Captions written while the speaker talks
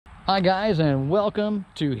Hi guys, and welcome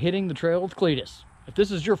to Hitting the Trail with Cletus. If this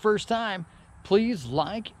is your first time, please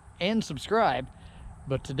like and subscribe.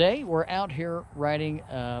 But today we're out here riding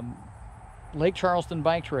Lake Charleston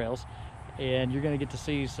bike trails, and you're going to get to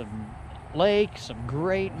see some lake, some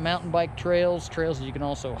great mountain bike trails that you can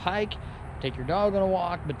also hike, take your dog on a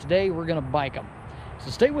walk, but today we're going to bike them.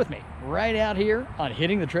 So stay with me right out here on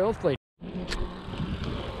Hitting the Trail with Cletus.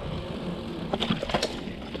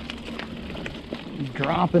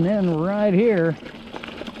 Dropping in right here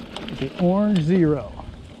at the Orange Zero.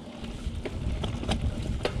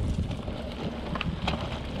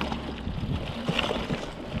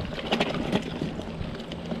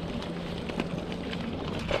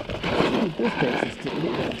 This place is still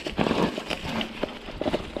here.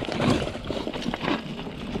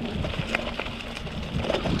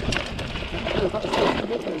 I don't know if I'm supposed to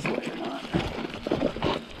get this way or not.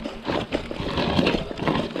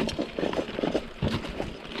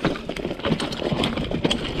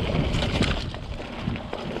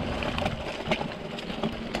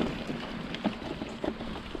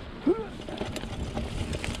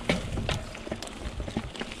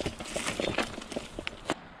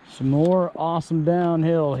 Some more awesome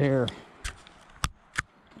downhill here.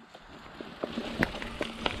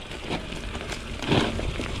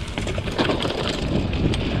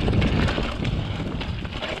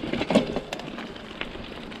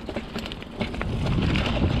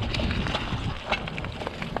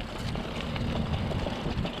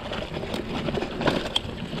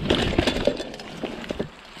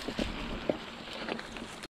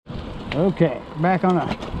 Okay, back on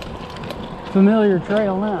a familiar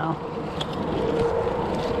trail now.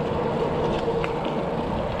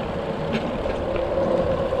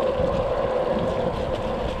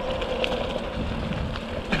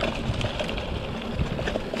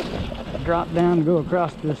 Drop down and go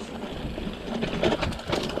across this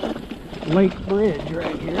lake bridge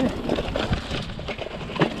right here.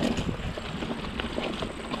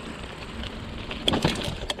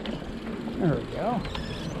 There we go.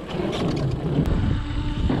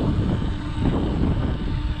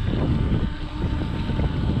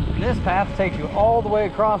 This path takes you all the way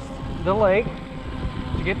across the lake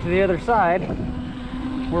to get to the other side,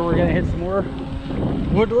 where we're going to hit some more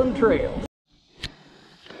woodland trails.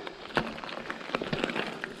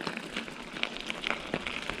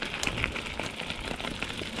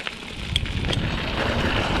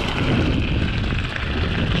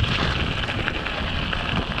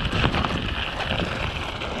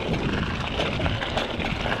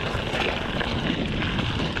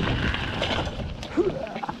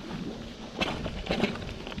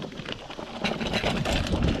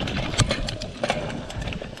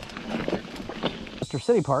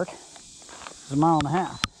 City Park is 1.5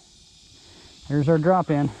 miles. Here's our drop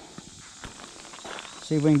in.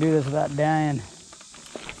 See if we can do this without dying.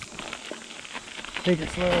 Take it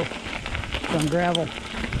slow. Some gravel.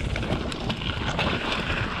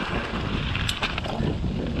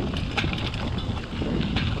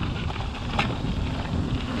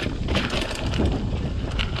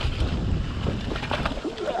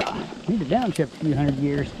 Need to downshift a few hundred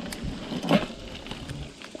gears.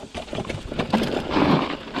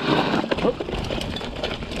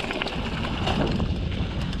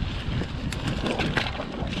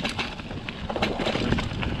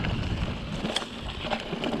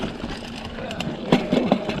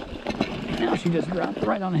 She just dropped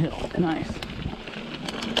right on the hill. Nice. There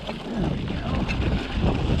we go.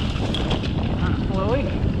 Not flowy.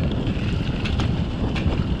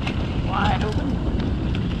 Wide open.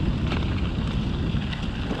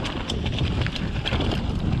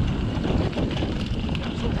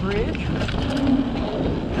 There's a bridge.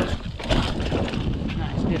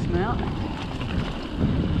 Nice dismount.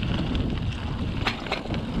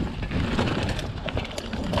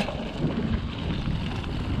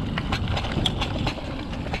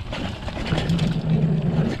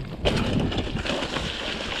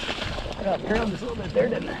 Curled just a little bit there,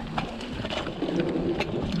 didn't I?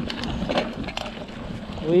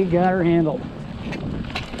 We got her handled.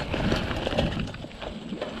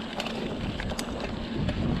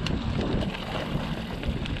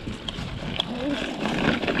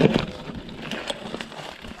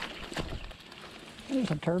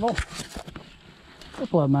 There's a turtle.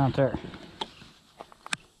 Couple of them out there.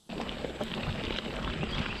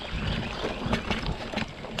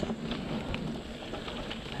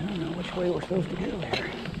 Which way we're supposed to go here.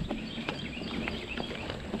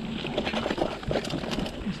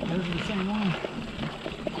 This goes to the same one.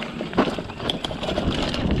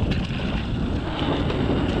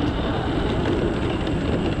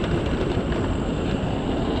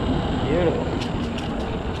 Beautiful.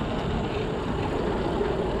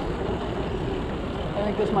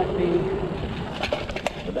 think this might be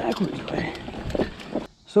the backwards way.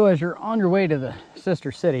 So as you're on your way to the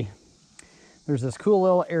sister city, there's this cool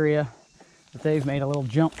little area that they've made a little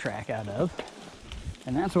jump track out of.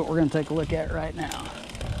 And that's what we're going to take a look at right now.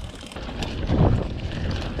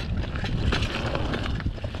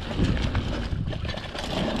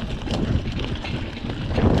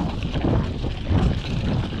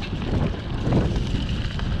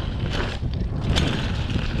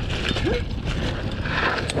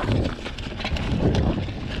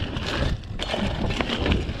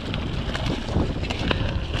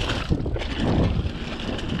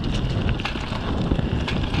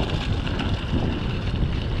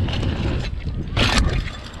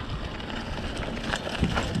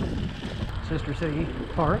 Sister City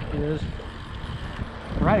Park is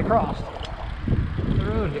right across the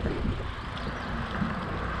road here.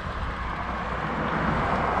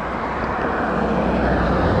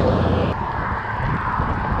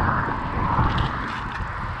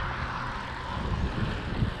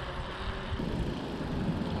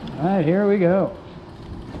 All right, here we go.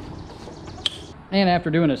 And after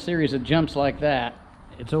doing a series of jumps like that,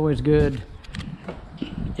 it's always good,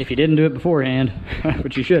 if you didn't do it beforehand,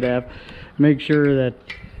 which you should have, make sure that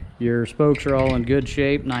your spokes are all in good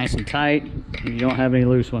shape, nice and tight, and you don't have any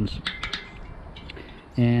loose ones.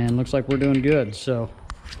 And looks like we're doing good. So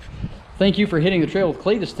thank you for hitting the trail with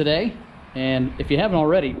Cletus today. And if you haven't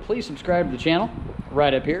already, please subscribe to the channel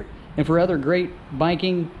right up here. And for other great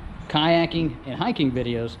biking, kayaking, and hiking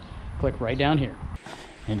videos, click right down here.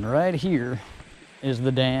 And right here is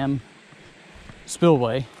the dam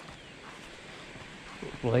spillway,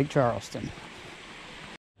 Lake Charleston.